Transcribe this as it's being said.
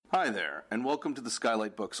Hi there, and welcome to the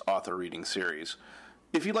Skylight Books author reading series.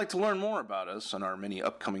 If you'd like to learn more about us and our many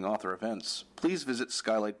upcoming author events, please visit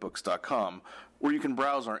skylightbooks.com, where you can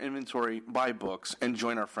browse our inventory, buy books, and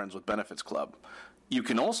join our Friends with Benefits Club. You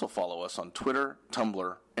can also follow us on Twitter,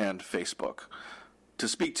 Tumblr, and Facebook. To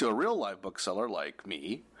speak to a real live bookseller like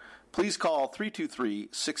me, please call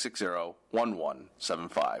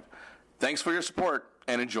 323-660-1175. Thanks for your support,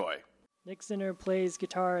 and enjoy. Nick Zinner plays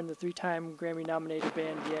guitar in the three-time Grammy-nominated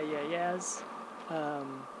band Yeah Yeah Yeahs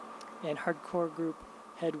and hardcore group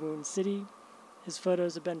Head Wound City. His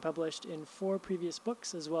photos have been published in 4 previous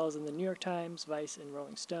books, as well as in the New York Times, Vice, and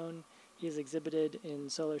Rolling Stone. He has exhibited in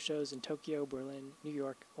solo shows in Tokyo, Berlin, New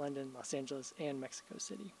York, London, Los Angeles, and Mexico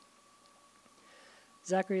City.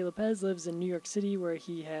 Zachary Lopez lives in New York City, where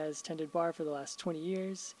he has tended bar for the last 20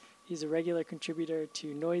 years. He's a regular contributor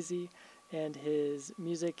to Noisy, and his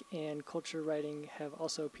music and culture writing have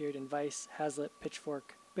also appeared in Vice, Hazlitt,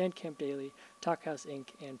 Pitchfork, Bandcamp Daily, Talkhouse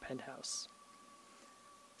Inc., and Penthouse.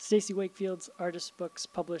 Stacey Wakefield's artist books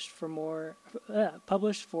published for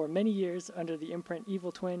many years under the imprint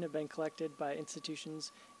Evil Twin have been collected by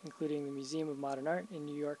institutions including the Museum of Modern Art in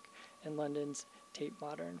New York and London's Tate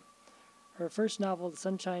Modern. Her first novel, The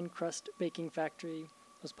Sunshine Crust Baking Factory,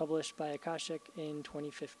 was published by Akashic in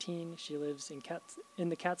 2015. She lives in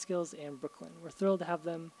the Catskills and Brooklyn. We're thrilled to have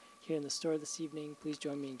them here in the store this evening. Please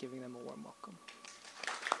join me in giving them a warm welcome.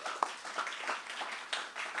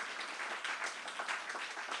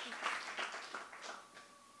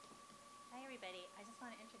 Hi, everybody. I just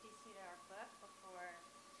want to introduce you to our book before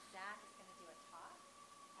Zach is going to do a talk.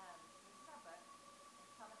 This is our book.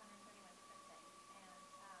 It's called 131 Different Things. And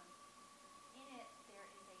in it, there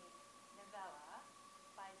is a novella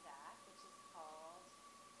by Zach, which is called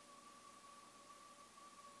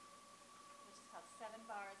 7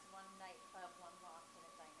 Bars, 1 Nightclub, 1 Loft, and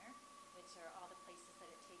a Diner, which are all the places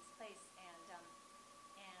that it takes place. And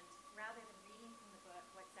rather than reading from the book,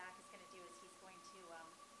 what Zach is going to do is he's going to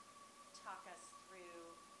talk us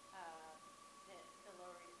through the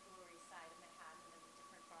Lower East Side of Manhattan and the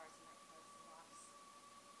different bars and nightclubs and lofts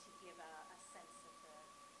to give a sense of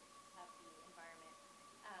the environment.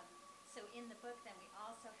 So in the book, then, we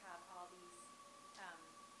also have all these,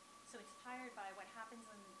 so inspired by what happens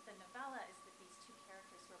in the novella is that these 2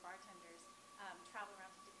 characters who are bartenders travel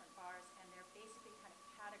around to different bars, and they're basically kind of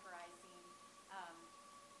categorizing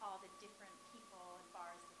all the different people and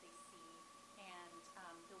bars that they see, and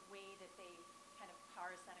the way that they kind of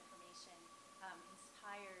parse that information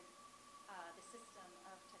inspired the system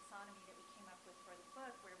of taxonomy that we came up with for the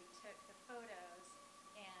book, where we took the photos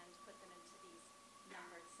and put them into these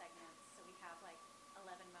numbered segments. So we have like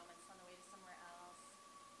 11 moments on the way to somewhere else,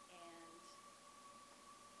 and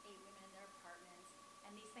 8 women in their apartments,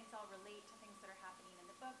 and these things all relate to things that are happening in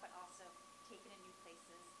the book, but also taken in new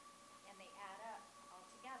places, and they add up all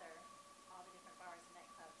together, all the different bars and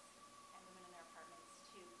nightclubs and women in their apartments,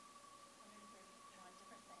 to 131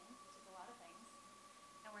 different things, which is a lot of things.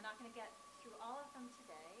 And we're not going to get through all of them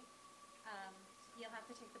today. You'll have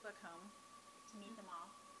to take the book home to meet them all.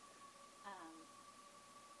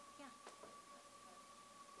 Yeah.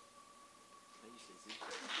 Thank you, Stacey.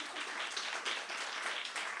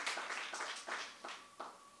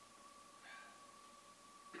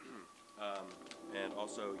 And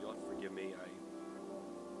also, you'll have to forgive me. I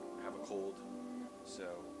have a cold,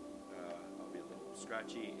 so I'll be a little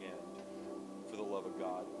scratchy. And for the love of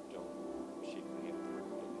God, don't shake my hand through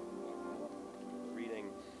the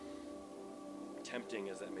reading, tempting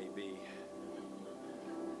as that may be.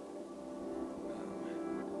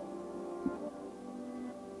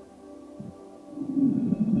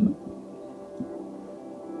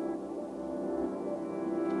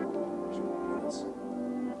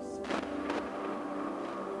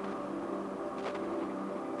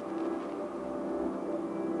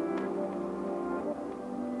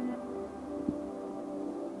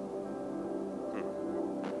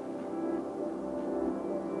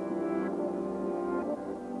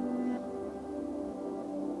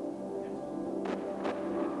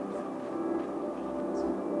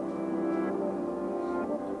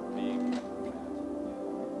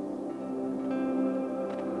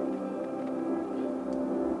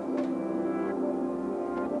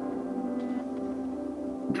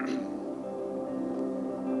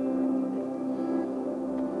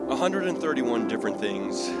 "131 Different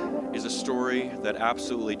Things" is a story that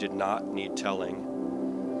absolutely did not need telling,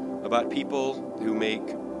 about people who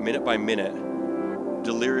make, minute by minute,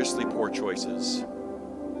 deliriously poor choices.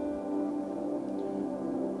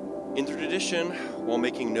 In the tradition, while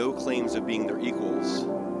making no claims of being their equals,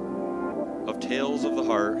 of tales of the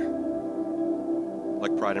heart,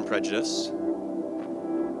 like Pride and Prejudice,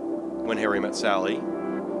 When Harry Met Sally,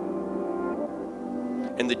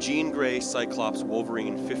 and the Jean Grey Cyclops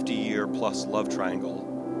Wolverine 50-year-plus love triangle.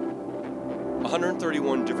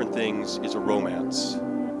 131 Different Things is a romance,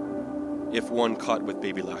 if one cut with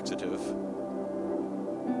baby laxative.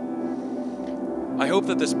 I hope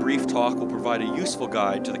that this brief talk will provide a useful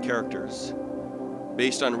guide to the characters,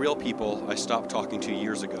 based on real people I stopped talking to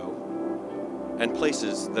years ago, and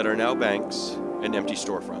places that are now banks and empty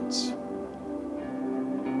storefronts.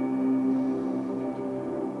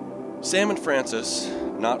 Sam and Francis,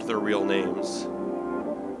 not their real names,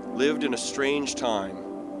 lived in a strange time,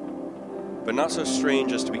 but not so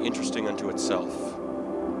strange as to be interesting unto itself.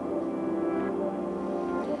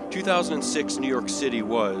 2006 New York City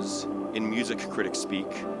was, in music critics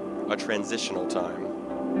speak, a transitional time.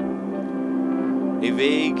 A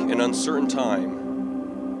vague and uncertain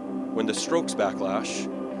time when the Strokes backlash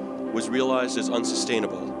was realized as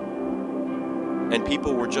unsustainable, and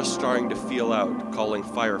people were just starting to feel out calling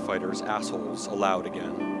firefighters assholes aloud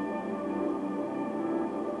again.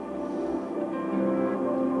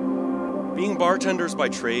 Being bartenders by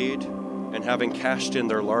trade and having cashed in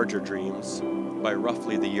their larger dreams by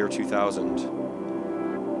roughly the year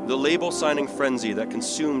 2000, the label signing frenzy that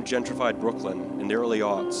consumed gentrified Brooklyn in the early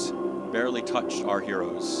aughts barely touched our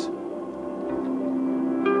heroes.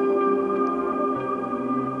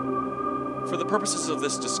 For the purposes of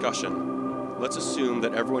this discussion, let's assume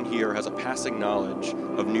that everyone here has a passing knowledge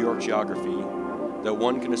of New York geography that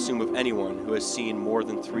one can assume of anyone who has seen more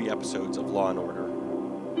than 3 episodes of Law & Order.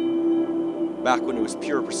 Back when it was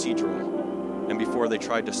pure procedural, and before they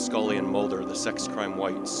tried to Scully and Mulder the sex crime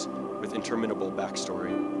whites with interminable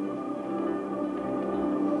backstory.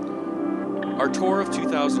 Our tour of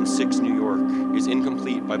 2006 New York is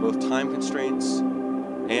incomplete by both time constraints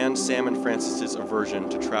and Sam and Francis's aversion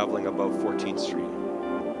to traveling above 14th Street.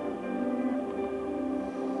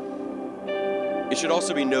 It should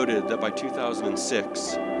also be noted that by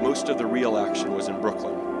 2006, most of the real action was in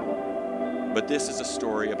Brooklyn. But this is a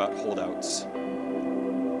story about holdouts.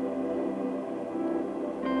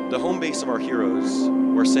 The home base of our heroes,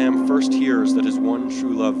 where Sam first hears that his one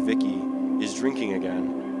true love, Vicky, is drinking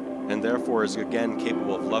again, and therefore is again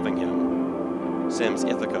capable of loving him, Sam's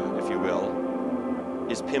Ithaca, if you will,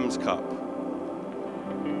 is Pym's Cup,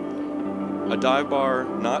 a dive bar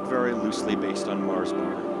not very loosely based on Mars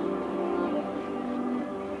Bar.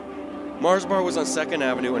 Mars Bar was on 2nd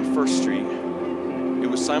Avenue and 1st Street. It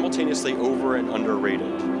was simultaneously over and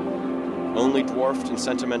underrated, only dwarfed in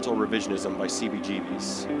sentimental revisionism by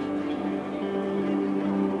CBGBs.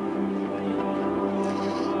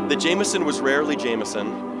 The Jameson was rarely Jameson,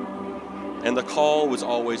 and the call was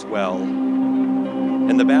always well,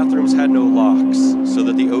 and the bathrooms had no locks so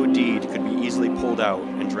that the OD'd could be easily pulled out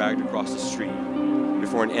and dragged across the street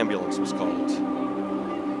before an ambulance was called.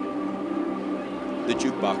 The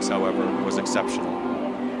jukebox, however, was exceptional.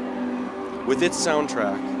 With its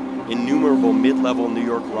soundtrack, innumerable mid-level New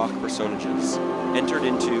York rock personages entered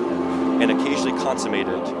into and occasionally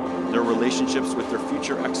consummated their relationships with their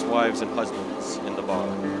future ex-wives and husbands in the bar.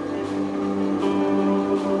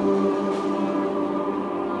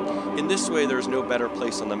 In this way, there is no better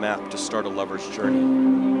place on the map to start a lover's journey.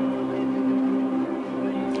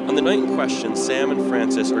 On the night in question, Sam and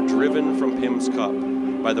Francis are driven from Pym's Cup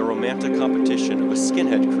by the romantic competition of a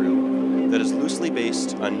skinhead crew that is loosely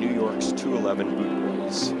based on New York's 211 Boot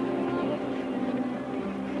Boys.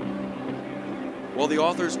 While the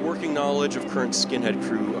author's working knowledge of current skinhead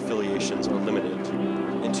crew affiliations are limited,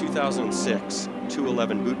 in 2006,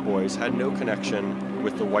 211 Boot Boys had no connection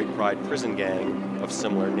with the White Pride prison gang of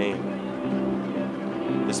similar name.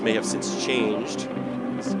 This may have since changed,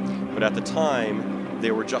 but at the time,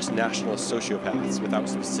 they were just nationalist sociopaths without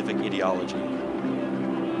specific ideology.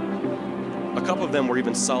 A couple of them were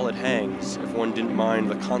even solid hangs if one didn't mind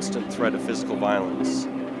the constant threat of physical violence,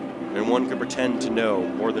 and one could pretend to know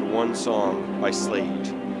more than one song by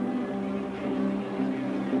Slade.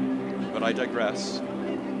 But I digress.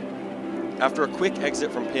 After a quick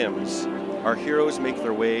exit from Pym's, our heroes make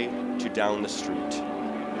their way to Down the Street,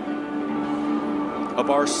 a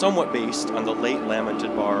bar somewhat based on the late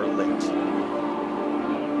lamented bar Lit.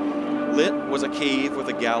 Lit was a cave with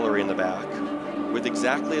a gallery in the back, with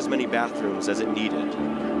exactly as many bathrooms as it needed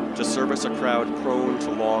to service a crowd prone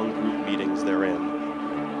to long group meetings therein.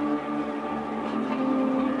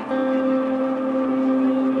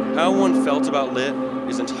 How one felt about Lit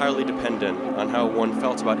is entirely dependent on how one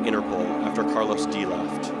felt about Interpol after Carlos D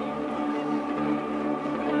left.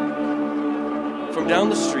 From down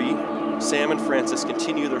the street, Sam and Francis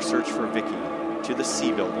continue their search for Vicky to the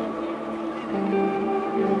C building.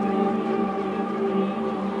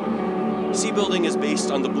 C Building is based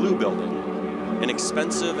on the Blue Building, an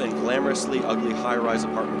expensive and glamorously ugly high-rise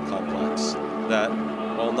apartment complex that,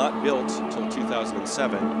 while not built till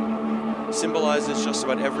 2007, symbolizes just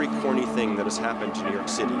about every corny thing that has happened to New York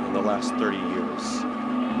City in the last 30 years.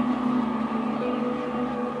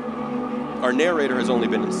 Our narrator has only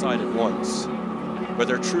been inside it once, but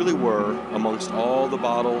there truly were, amongst all the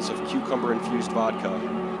bottles of cucumber-infused vodka,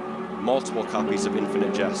 multiple copies of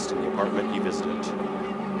Infinite Jest in the apartment he visited.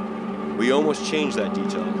 We almost changed that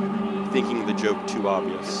detail, thinking the joke too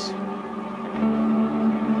obvious.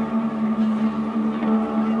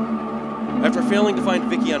 After failing to find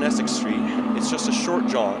Vicky on Essex Street, it's just a short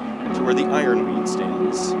jaunt to where the Ironweed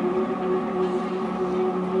stands.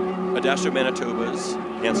 A dash of Manitoba's,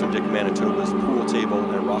 Handsome Dick Manitoba's pool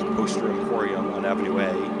table and rock poster emporium on Avenue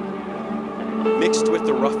A, mixed with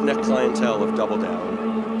the roughneck clientele of Double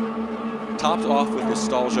Down, topped off with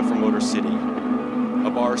nostalgia for Motor City, a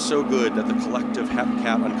bar so good that the collective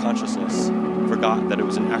Hepcat unconsciousness forgot that it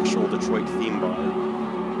was an actual Detroit theme bar.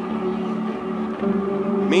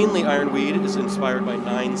 Mainly, Ironweed is inspired by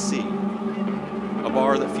 9C, a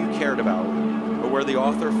bar that few cared about, but where the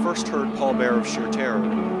author first heard Paul Bear of Sheer Terror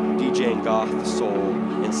DJing goth, soul,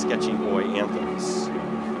 and sketchy boy anthems.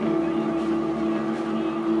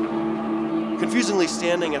 Confusingly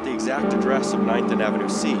standing at the exact address of 9th and Avenue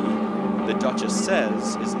C, the Duchess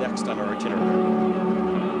says is next on our itinerary.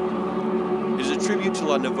 It is a tribute to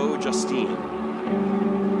La Nouveau Justine,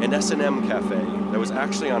 an S&M cafe that was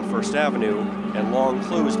actually on 1st Avenue and long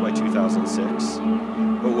closed by 2006,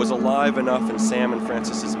 but was alive enough in Sam and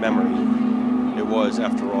Francis's memory. It was,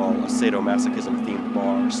 after all, a sadomasochism-themed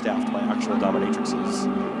bar staffed by actual dominatrixes,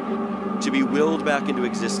 to be willed back into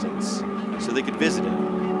existence so they could visit it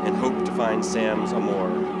and hope to find Sam's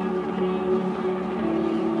amour.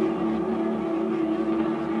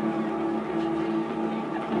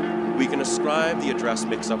 We can ascribe the address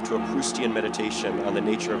mix-up to a Proustian meditation on the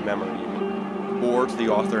nature of memory, or to the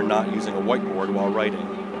author not using a whiteboard while writing.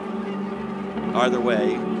 Either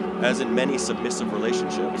way, as in many submissive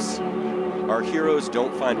relationships, our heroes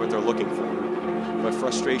don't find what they're looking for, but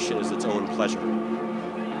frustration is its own pleasure.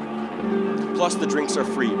 Plus, the drinks are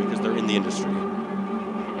free because they're in the industry.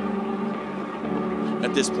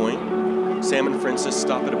 At this point, Sam and Francis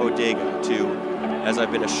stop at a bodega to, as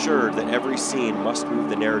I've been assured that every scene must move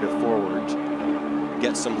the narrative forward,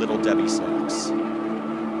 get some Little Debbie snacks.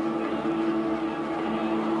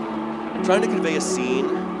 Trying to convey a scene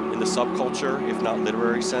in the subculture, if not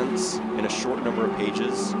literary sense, in a short number of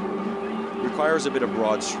pages, requires a bit of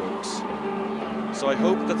broad strokes. So I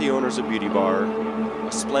hope that the owners of Beauty Bar,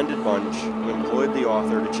 a splendid bunch who employed the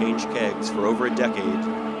author to change kegs for over a decade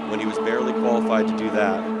when he was barely qualified to do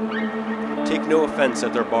that, take no offense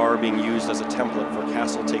at their bar being used as a template for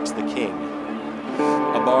Castle Takes the King,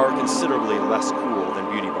 a bar considerably less cool than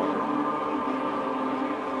Beauty Bar.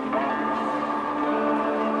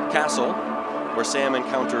 Castle, where Sam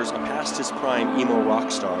encounters a past his prime emo rock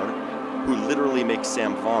star who literally makes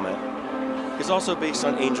Sam vomit, is also based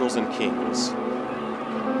on Angels and Kings,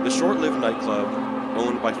 the short-lived nightclub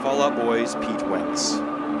owned by Fall Out Boy's Pete Wentz.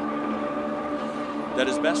 That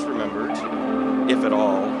is best remembered, if at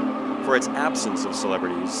all, for its absence of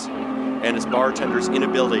celebrities and its bartender's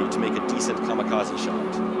inability to make a decent kamikaze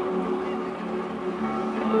shot.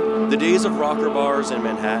 The days of rocker bars in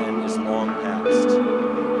Manhattan is long past,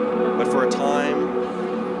 but for a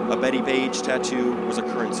time, a Betty Page tattoo was a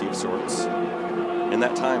currency of sorts, and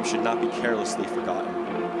that time should not be carelessly forgotten.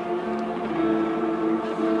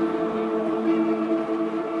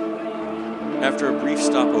 After a brief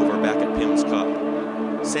stopover back at Pim's Cup,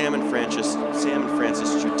 Sam and Francis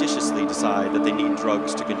judiciously decide that they need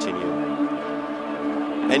drugs to continue.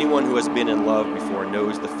 Anyone who has been in love before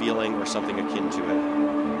knows the feeling or something akin to it.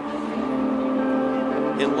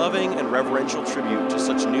 In loving and reverential tribute to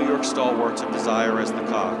such New York stalwarts of desire as the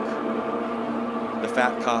Cock, the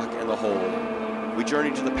Fat Cock, and the Hole, we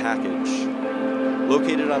journey to the Package,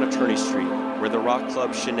 located on Attorney Street, where the rock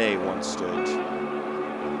club Chenet once stood.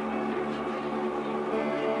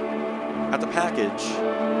 At the Package,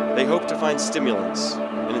 they hope to find stimulants,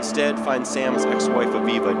 and instead find Sam's ex-wife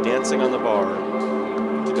Aviva dancing on the bar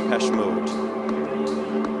to Depeche Mode,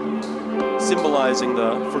 symbolizing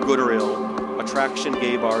the, for good or ill, attraction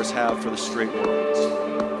gay bars have for the straight world.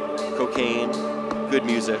 Cocaine, good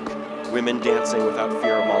music, women dancing without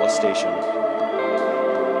fear of molestation.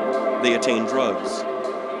 They attain drugs.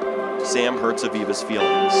 Sam hurts Aviva's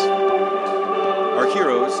feelings. Our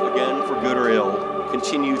heroes, again for good or ill,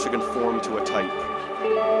 continue to conform to a type.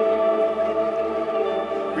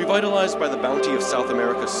 Revitalized by the bounty of South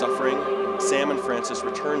America's suffering, Sam and Francis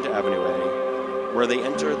return to Avenue A, where they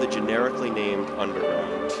enter the generically named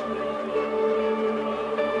Underground.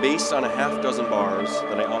 Based on a half dozen bars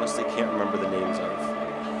that I honestly can't remember the names of.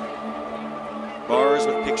 Bars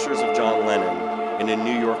with pictures of John Lennon in a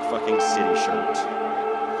New York fucking City shirt.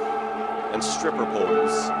 And stripper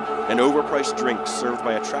poles, and overpriced drinks served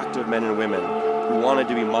by attractive men and women who wanted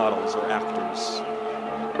to be models or actors.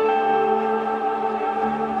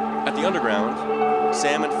 At the Underground,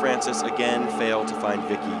 Sam and Francis again fail to find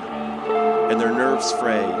Vicky, and their nerves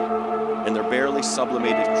fray, and their barely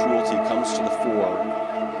sublimated cruelty comes to the fore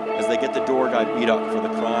as they get the door guy beat up for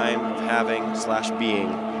the crime of having/being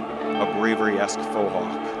a bravery-esque faux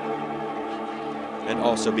hawk, and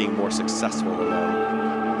also being more successful than them.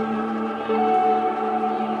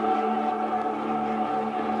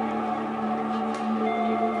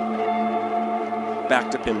 Back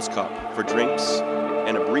to Pym's Cup for drinks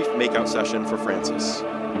and a brief makeout session for Francis.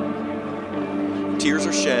 Tears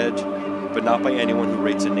are shed, but not by anyone who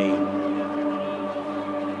rates a name.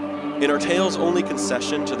 In our tale's only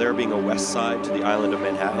concession to there being a west side to the island of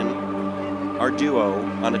Manhattan, our duo,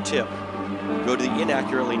 on a tip, go to the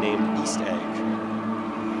inaccurately named East Egg.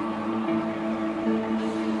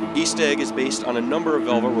 East Egg is based on a number of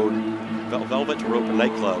Velvet Rope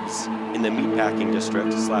nightclubs in the meatpacking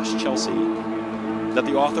district/Chelsea that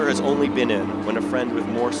the author has only been in when a friend with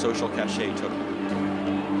more social cachet took her.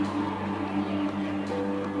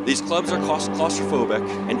 These clubs are claustrophobic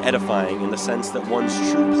and edifying in the sense that one's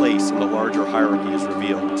true place in the larger hierarchy is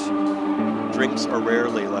revealed. Drinks are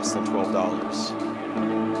rarely less than $12.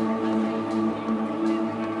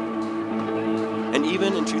 And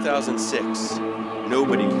even in 2006,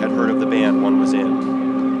 nobody had heard of the band one was in.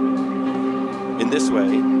 In this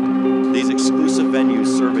way, these exclusive venues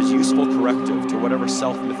serve as useful corrective to whatever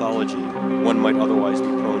self-mythology one might otherwise be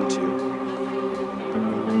prone to.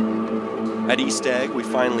 At East Egg, we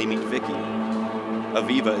finally meet Vicky.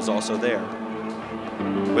 Aviva is also there.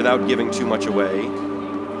 Without giving too much away,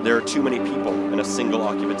 there are too many people in a single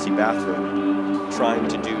occupancy bathroom, trying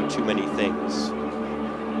to do too many things.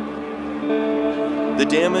 The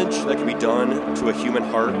damage that can be done to a human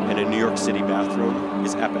heart in a New York City bathroom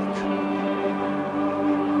is epic.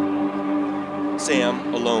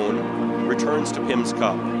 Sam, alone, returns to Pym's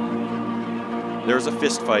Cup. There is a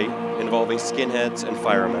fistfight involving skinheads and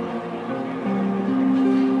firemen.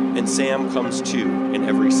 And Sam comes to in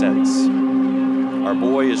every sense. Our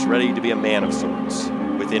boy is ready to be a man of sorts,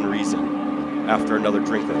 within reason, after another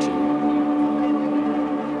drink or two.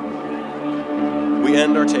 We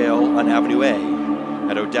end our tale on Avenue A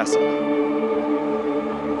at Odessa,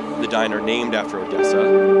 the diner named after Odessa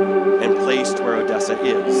and placed where Odessa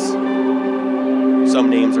is. Some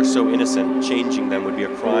names are so innocent, changing them would be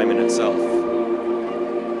a crime in itself.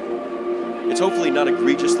 It's hopefully not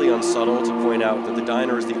egregiously unsubtle to point out that the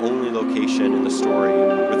diner is the only location in the story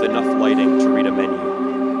with enough lighting to read a menu.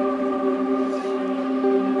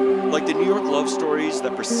 Like the New York love stories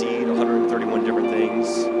that precede 131 Different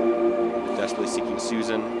Things, Desperately Seeking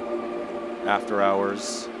Susan, After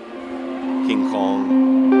Hours, King Kong,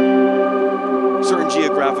 certain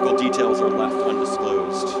geographical details are left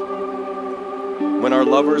undisclosed. When our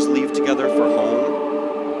lovers leave together for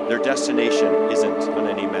home, their destination isn't on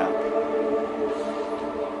any map.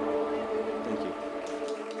 Thank you.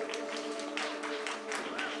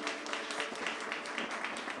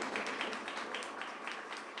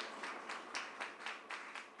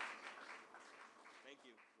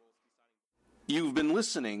 You've been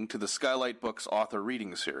listening to the Skylight Books author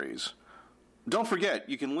reading series. Don't forget,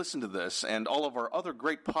 you can listen to this and all of our other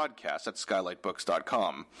great podcasts at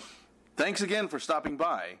skylightbooks.com. Thanks again for stopping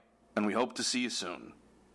by, and we hope to see you soon.